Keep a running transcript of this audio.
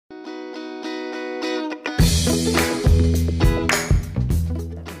think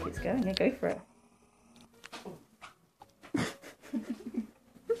it's going. Yeah, go for it. Easy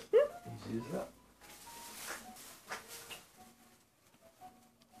as that.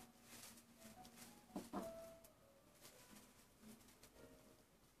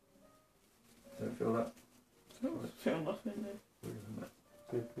 Don't feel that? Feel nothing there. Weird, isn't it?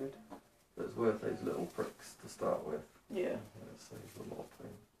 Good, good. But it's worth those little pricks to start with. Yeah. It saves a lot of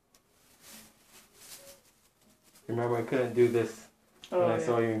pain. Remember I couldn't do this when I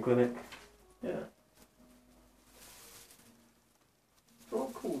saw you in clinic? Yeah. So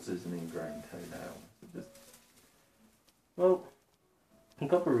what causes an ingrained toenail? Is it just... Well, a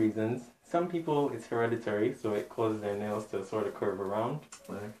couple of reasons. Some people it's hereditary, so it causes their nails to sort of curve around.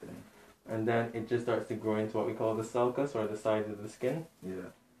 Okay. And then it just starts to grow into what we call the sulcus, or the sides of the skin. Yeah.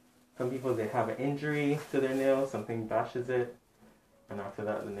 Some people, they have an injury to their nail, something bashes it, and after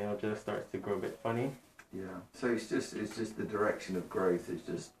that the nail just starts to grow a bit funny. Yeah. So it's just the direction of growth is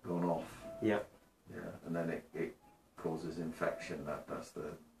just gone off. Yep. Yeah. And then it causes infection. That's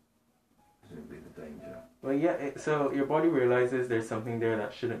presumably the danger. Well, yeah, so your body realizes there's something there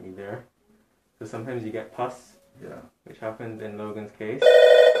that shouldn't be there. So sometimes you get pus, Yeah. which happens in Logan's case.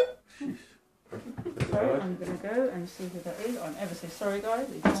 Sheesh. So I'm going to go and see who that is. I'm ever so sorry, guys.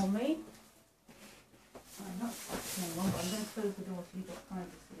 Ignore me. I'm not touching anyone, but I'm going to close the door so you've got time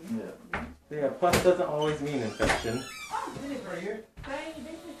to see. Yeah. So yeah, pus doesn't always mean infection. Oh, this is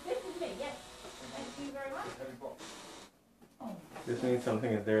me, yes. Thank you very much. Oh. This means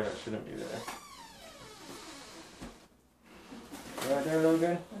something is there that shouldn't be there. Right there,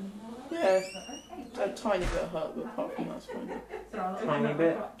 Logan? Yeah. A tiny bit hurt, but apart from that's fine. Tiny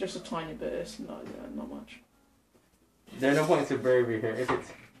bit? Just a tiny bit. It's not, not much. There are no points of bravery here. If it's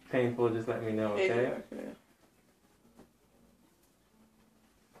painful, just let me know, okay? Exactly.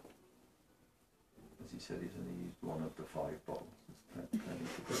 As he said, he's only used one of the 5 bottles. There's plenty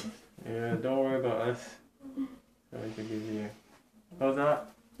to do. Yeah, don't worry about us. Sorry to give you. How's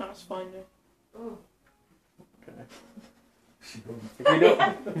that? That's fine now. Okay. If you don't,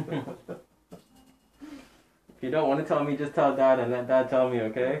 if you don't want to tell me, just tell Dad and let Dad tell me,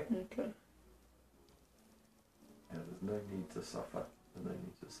 okay? Okay. Yeah, there's no need to suffer. There's no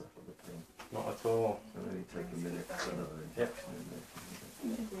need to suffer the pain. Not at all. It'll only take a minute for another injection in there.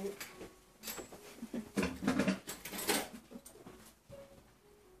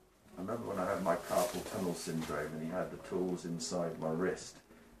 I remember when I had my carpal tunnel syndrome and he had the tools inside my wrist.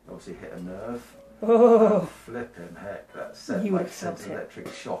 It obviously hit a nerve. Oh. Flipping heck, that sent You like would felt sent it.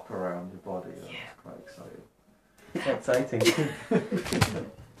 electric shock around your body. That was quite exciting. Exciting. This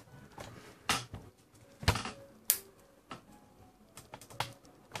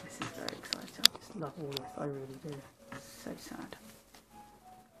is very exciting. I just love all this. I really do. So sad.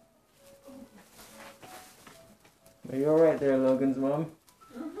 Are you alright there, Logan's mum?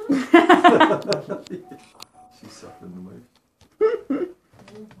 She's suffering the most.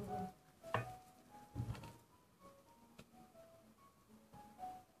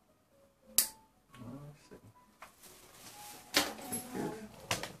 Good.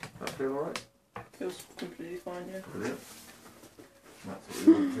 That feel alright? Feels completely fine, yeah. Brilliant. That's what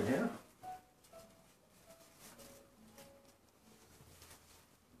we want to hear.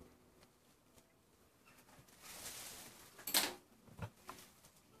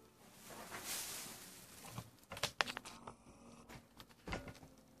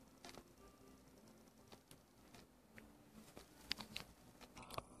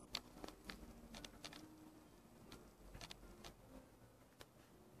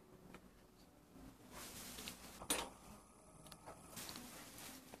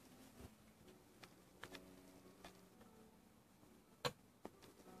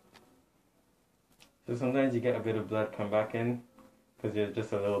 So sometimes you get a bit of blood come back in, because there's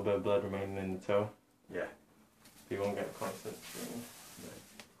just a little bit of blood remaining in the toe. Yeah. So you won't get constant stream.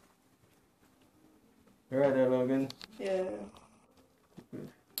 You alright there, Logan? Yeah. Good.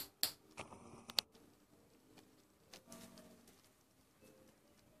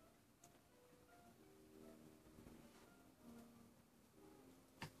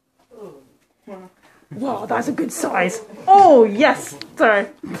 Wow, that's a good size. Oh, yes. Sorry.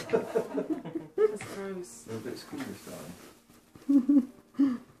 That's gross. They're a bit squeamish, darling.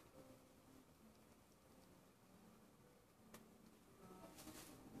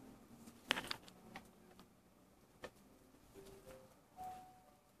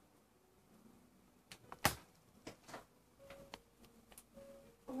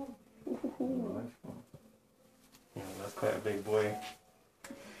 Yeah, that's quite a big boy.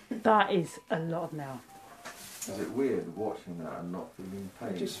 That is a lot now. Is it weird watching that and not feeling pain?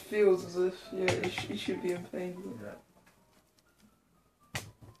 It just feels as if, it should be in pain. Yeah.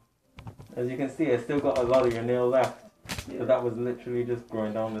 As you can see, I still got a lot of your nail left. Yeah. So that was literally just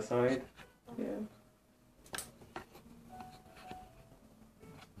growing down the side. Yeah.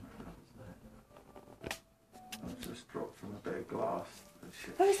 I've just dropped from a bit of glass.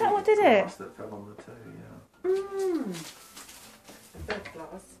 Oh, is that what did it? Glass that fell on the toe, yeah. Bed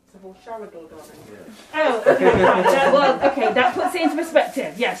glass. It's a whole shower door, darling. Yeah. Oh, okay, right. Okay, that puts it into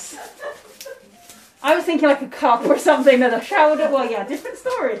perspective, yes. I was thinking like a cup or something, no, the shower door, well, yeah, different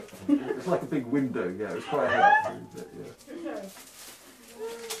story. It's like a big window, yeah, it was quite helpful, but yeah.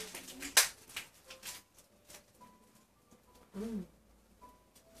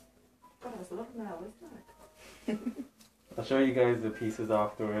 God, that's a lot now, isn't it? I'll show you guys the pieces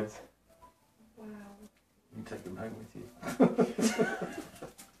afterwards. Wow. You can take them home with you.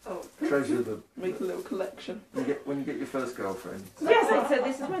 Oh, Treasure them. make a little collection. When you get your first girlfriend. Yes, so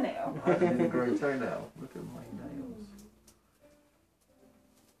this is my nail. I didn't grow a toenail. Look at my nails.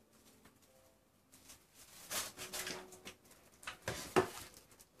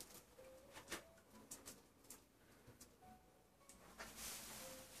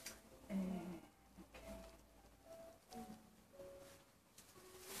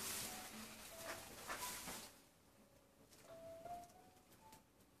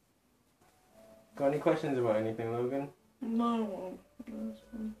 Got any questions about anything, Logan? No, that's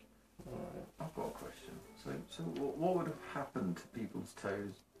fine. Alright. I've got a question. So what would have happened to people's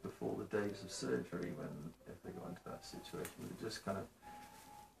toes before the days of surgery if they got into that situation? Would it just kind of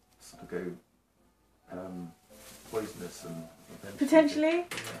sort of go poisonous and eventually... Potentially.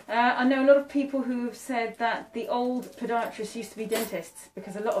 I know a lot of people who have said that the old podiatrists used to be dentists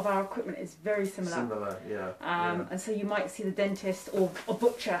because a lot of our equipment is very similar. Similar, yeah. And so you might see the dentist or a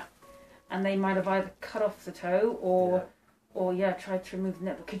butcher and they might have either cut off the toe or tried to remove the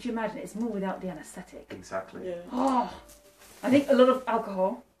network. Could you imagine? It's more without the anaesthetic. Exactly. Yeah. Oh, I think a lot of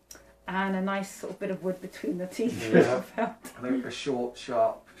alcohol and a nice sort of bit of wood between the teeth. Yeah. I think a short,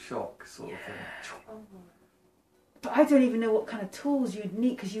 sharp shock sort of thing. But I don't even know what kind of tools you'd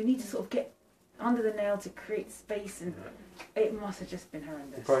need because you need to sort of get under the nail to create space, and it must have just been You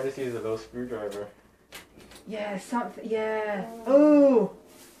horrendous. probably just use a little screwdriver. Yeah, something. Yeah. Oh.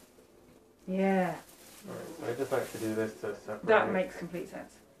 Yeah. Alright, so I just like to do this to separate. That makes complete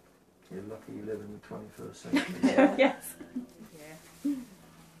sense. You're lucky you live in the 21st century. Yes. Yeah.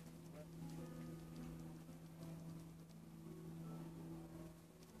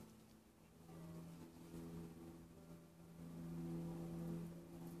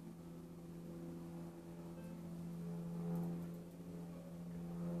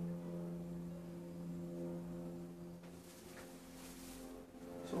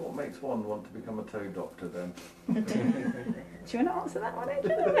 So what makes one want to become a toe doctor then? Do you want to answer that one,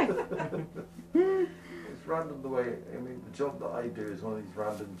 Adrian? It's random the way, I mean, the job that I do is one of these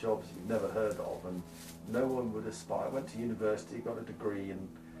random jobs you've never heard of, and no one would aspire. I went to university, got a degree, and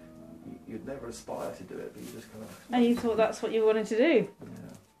you'd never aspire to do it, but you just kind of... And you thought that's what you wanted to do?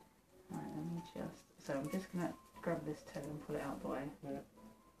 Yeah. Right, let me just... So I'm just going to grab this toe and pull it out the way. So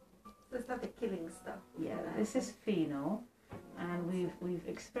it's not the killing stuff. Yeah, this is phenol, and we've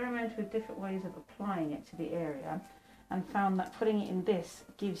experimented with different ways of applying it to the area and found that putting it in this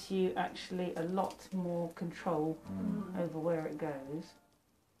gives you actually a lot more control over where it goes.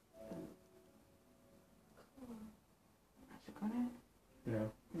 Has it gone in?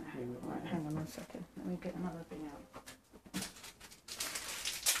 No. No. Right, hang on 1 second. Let me get another thing out.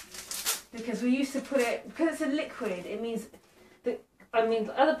 Because we used to put it, because it's a liquid, it means that, I mean,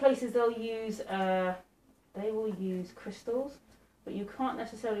 other places they'll use, they will use crystals, but you can't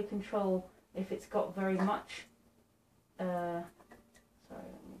necessarily control if it's got very much. Sorry,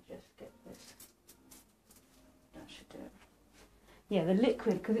 let me just get this. That should do it. Yeah, the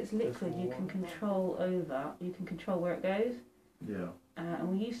liquid, because it's liquid, you can control over, you can control where it goes. Yeah.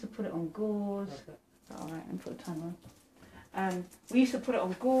 And we used to put it on gauze. Okay. Alright, and put a timer on. We used to put it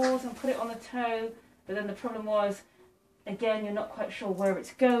on gauze and put it on the toe, but then the problem was, again, you're not quite sure where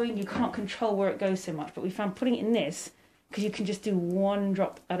it's going, you can't control where it goes so much, but we found putting it in this, because you can just do one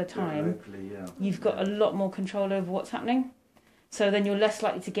drop at a time, you've got a lot more control over what's happening. So then you're less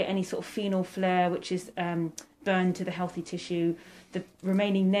likely to get any sort of phenol flare, which is burned to the healthy tissue. The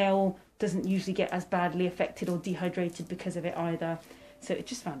remaining nail doesn't usually get as badly affected or dehydrated because of it either. So it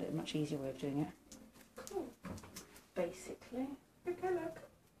just found it a much easier way of doing it. Cool. Basically. Okay, look.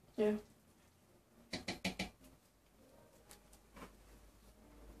 Yeah.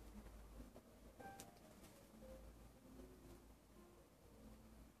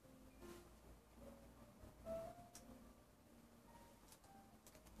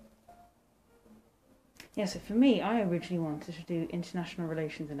 Yeah, so for me, I originally wanted to do international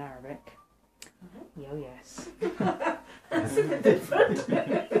relations in Arabic. Oh, yes. That's a bit different.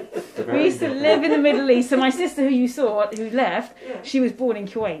 We used to live in the Middle East, so my sister who you saw, who left, Yeah. she was born in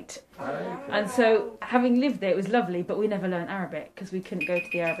Kuwait. Okay. And so, having lived there, it was lovely, but we never learned Arabic because we couldn't go to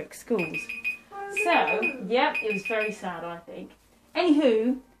the Arabic schools. So, yeah, it was very sad, I think.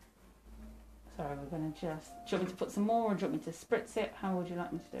 Anywho, sorry, we're going to just... Do you want me to put some more or do you want me to spritz it? How would you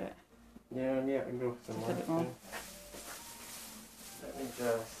like me to do it? Yeah, I can go for some Just more. a bit more. Let me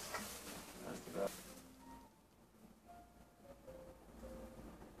just. That's about.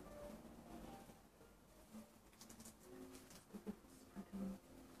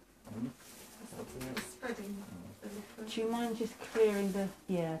 Spreading. Do you mind just clearing the...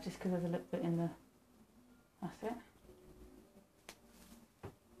 Yeah, just because there's a little bit in the... That's it.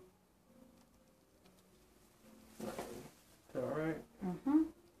 Alright. Mm-hmm.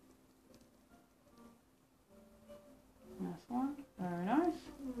 That's one. Very nice.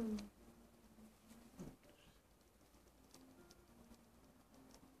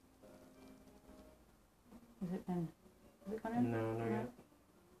 Is it in? Is it gone in? No, not No? yet.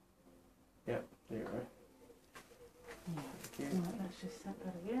 Yep, you're right. Yeah. Thank you. Right, let's just set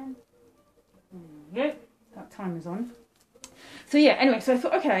that again. There we go. That timer's on. So yeah, anyway, so I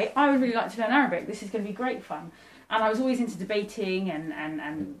thought, okay, I would really like to learn Arabic. This is going to be great fun. And I was always into debating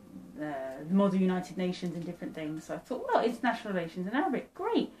and the model United Nations and different things. So I thought, well, international relations in Arabic,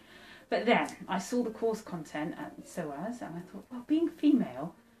 great. But then I saw the course content at SOAS and I thought, well, being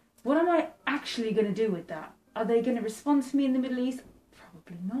female, what am I actually going to do with that? Are they going to respond to me in the Middle East?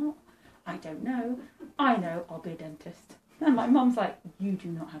 Probably not. I don't know. I know I'll be a dentist. And my mum's like, you do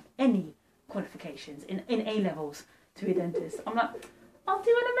not have any qualifications in A-levels to be a dentist. I'm like, I'll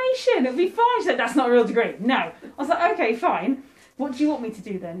do animation, it'll be fine. She said, that's not a real degree. No. I was like, okay, fine. What do you want me to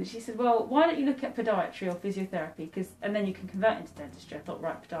do then? And she said, well, why don't you look at podiatry or physiotherapy? And then you can convert into dentistry. I thought,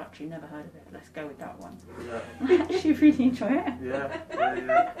 right, podiatry, never heard of it. Let's go with that one. Yeah. I actually really enjoy it. Yeah.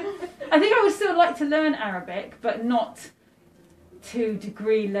 I think I would still like to learn Arabic, but not to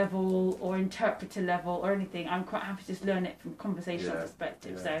degree level or interpreter level or anything. I'm quite happy to just learn it from a conversational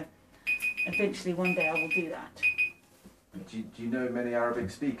perspective. Yeah. So eventually one day I will do that. Do you know many Arabic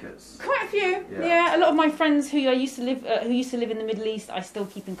speakers? Quite a few. Yeah. Yeah, a lot of my friends who used to live in the Middle East, I still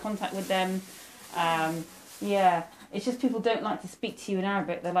keep in contact with them. Yeah, it's just people don't like to speak to you in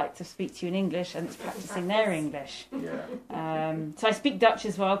Arabic. They like to speak to you in English, and it's practicing their English. Yeah. So I speak Dutch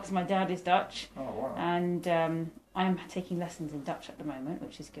as well because my dad is Dutch, Oh wow. and I'm taking lessons in Dutch at the moment,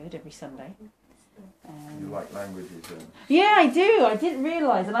 which is good every Sunday. You like languages then? Yeah, I do. I didn't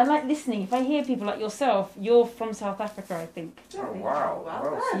realise, and I like listening. If I hear people like yourself, you're from South Africa, I think. Oh wow.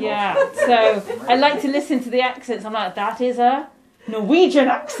 Well, Yeah, so I like to listen to the accents. I'm like, that is a Norwegian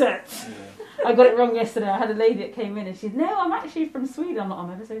accent. Yeah. I got it wrong yesterday. I had a lady that came in and she said, no, I'm actually from Sweden. I'm like,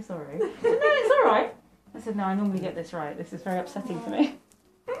 I'm ever so sorry. I said, no, it's all right. I said, no, I normally get this right. This is very upsetting for me.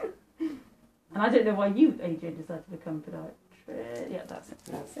 And I don't know why you, Adrian, decided to become podiatrist. Yeah, that's it.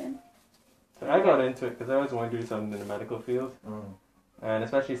 That's it. So I got into it because I always wanted to do something in the medical field, Mm. and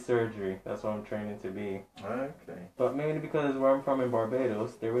especially surgery. That's what I'm training to be. Okay. But mainly because where I'm from in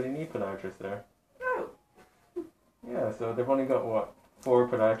Barbados, they really need podiatrists there. Oh. Yeah, so they've only got, 4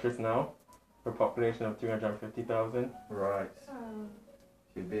 podiatrists now for a population of 350,000. Right.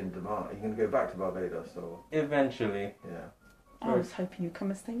 You'd be in demand. Are you going to go back to Barbados or? Eventually. Yeah. I was hoping you'd come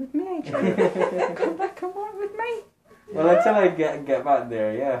and stay with me, Adrian. Come back and work with me. Well, until I get back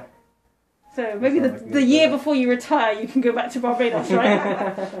there, yeah. So maybe That sounds like the a year good before you retire, you can go back to Barbados,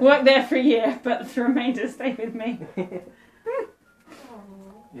 right? Work there for a year, but the remainder stay with me.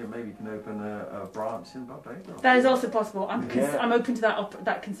 Yeah, maybe you can open a branch in Barbados. That is also possible. I'm Yeah. I'm open to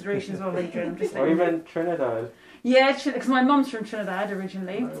that consideration as well, Adrian. I'm just Or saying. even Trinidad. Yeah, because my mum's from Trinidad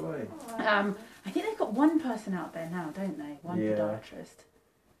originally. No way. I think they've got one person out there now, don't they? One Yeah. podiatrist.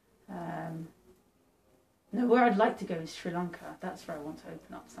 No, where I'd like to go is Sri Lanka. That's where I want to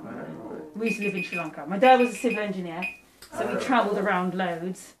open up somewhere. Right. We used to live in Sri Lanka. My dad was a civil engineer, so we Oh. travelled around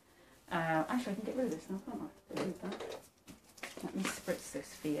loads. Actually, I can get rid of this now, can't I? Delete that. Let me spritz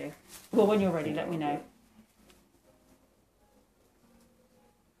this for you. Well, when you're ready, let me know.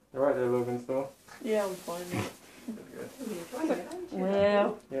 You're right there, Logan, still. Yeah, I'm fine.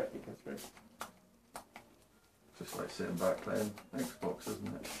 Well, Yeah, you can switch. Just like sitting back playing Xbox, isn't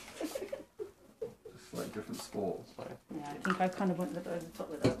it? Just like different sports. Fine. yeah, I think I kind of went over the top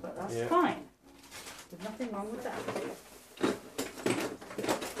with that, but that's Yeah. fine. There's nothing wrong with that.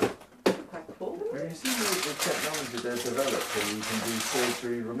 Quite cool. Have you seen the technology they've developed where you can do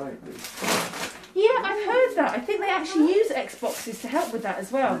surgery remotely? Yeah, I've heard that. I think they actually use Xboxes to help with that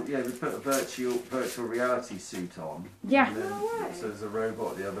as well. Yeah, we put a virtual reality suit on. Yeah. And then, so there's a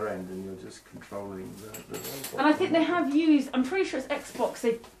robot at the other end, and you're just controlling the robot. And I think they have used, I'm pretty sure it's Xbox,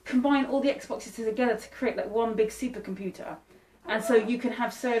 they combine all the Xboxes together to create like one big supercomputer. And so you can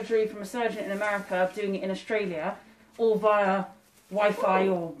have surgery from a surgeon in America doing it in Australia, all via Wi-Fi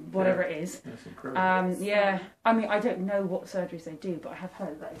or whatever it is. That's incredible. Yeah, I mean, I don't know what surgeries they do, but I have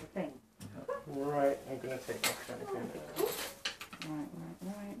heard that is a thing. Right, I'm going to take my pen.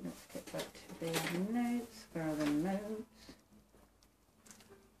 Right. Let's get back to the notes. Where are the notes?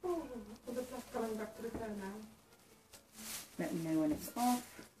 Oh, well, the plus coming back to the phone now. Let me know when it's off.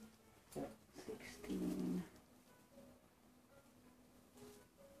 Yeah. 16.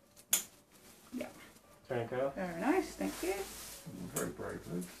 Yeah. There you go. Very nice, thank you. Very brave,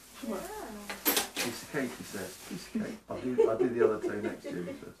 Luke. Yeah. Piece of cake, he says. Piece of cake. I'll do the other two next year,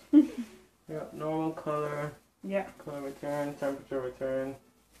 he says. Yeah, normal color, Yeah. color return, temperature return,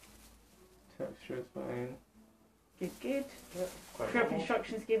 texture is fine. Good. Yeah, quite Pre-op normal.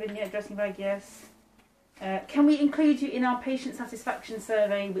 instructions given, yeah. Dressing bag, yes. Can we include you in our patient satisfaction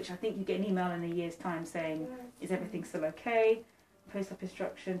survey, which I think you get an email in a year's time saying, is everything still okay? Post-op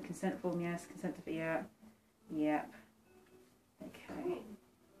instruction, consent form, yes. Consent to, yeah. Yep. Okay.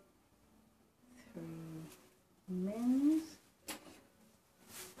 3 mins.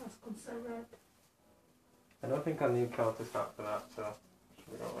 That's gone so red. I don't think I'll need counter snap for that, so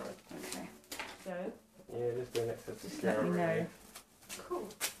should be alright. Okay. So, Yeah, just doing it to just secure let me really. know. Cool.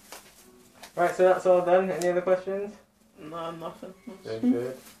 Right, so that's all done. Any other questions? No, nothing.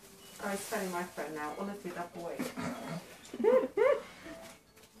 Good. I'm spelling my phone now. Honestly, that's away.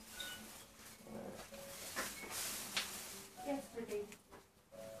 Yes, Ricky.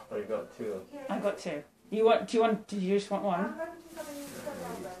 Oh, you got two. Yeah. I got 2. Do you just want one? I'm hoping to have a new study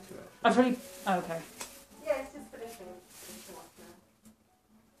on them. I've already, oh, okay. Yeah, it's just finishing. Finishing off now.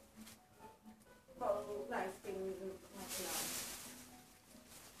 Well, no, it's been half an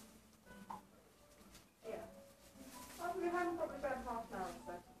hour. Yeah. I'll be home probably about half an hour or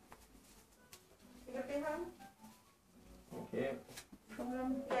so. You gonna be home? Okay.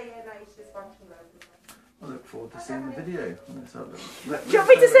 Problem. Yeah, no, it's just bunching loads. I look forward to seeing the video. Let's have a look. Do you want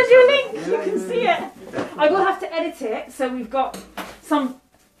me to send you a link? Yeah, You can see it. I will have to edit it, so we've got some.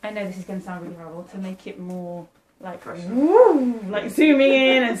 I know this is going to sound really horrible, to make it more like woo, like zooming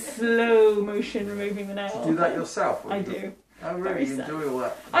in and slow motion removing the nail. Do you do that yourself? or I you- do. Oh, Very really? You sad. enjoy all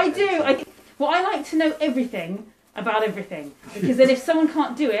that? I do. Well, I like to know everything about everything because then if someone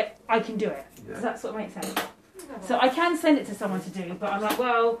can't do it, I can do it. Yeah. Does that sort of make sense? So I can send it to someone to do, but I'm like,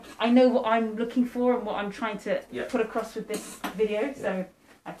 well, I know what I'm looking for and what I'm trying to Yeah. put across with this video, so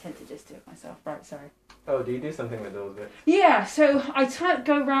I tend to just do it myself. Right, sorry. Oh, do you do something with those bits? Yeah, so I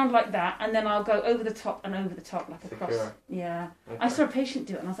go round like that, and then I'll go over the top and over the top, like Secure. across. Yeah. Okay. I saw a patient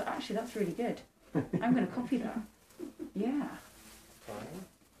do it, and I was like, actually, that's really good. I'm going to copy that. Yeah. Fine.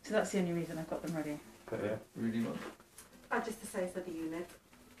 So that's the only reason I've got them ready. But yeah. Really much. Just the size of the unit.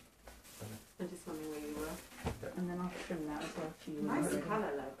 I'm just wondering where you were. And then I'll trim that as well for you. Nice already. colour,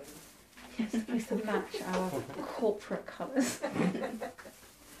 Logan. Yes, it's supposed to match our corporate colours.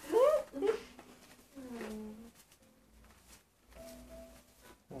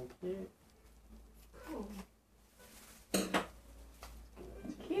 Thank you. Cool.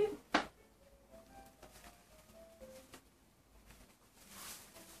 Thank you.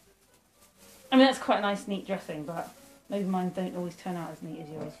 I mean, that's quite a nice, neat dressing, but maybe mine don't always turn out as neat as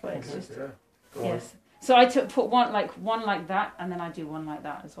yours. But it's just Yeah. Go on. yes. So I put one like that, and then I do one like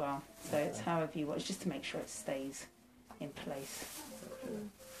that as well. So it's however you want. It's just to make sure it stays in place.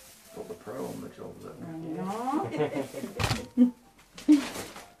 Got the pro on the job, don't Yeah.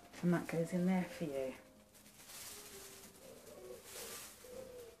 And that goes in there for you.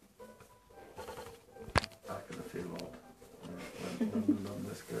 Back of the feel odd. When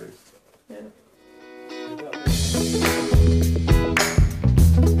this goes. Yeah. You got this.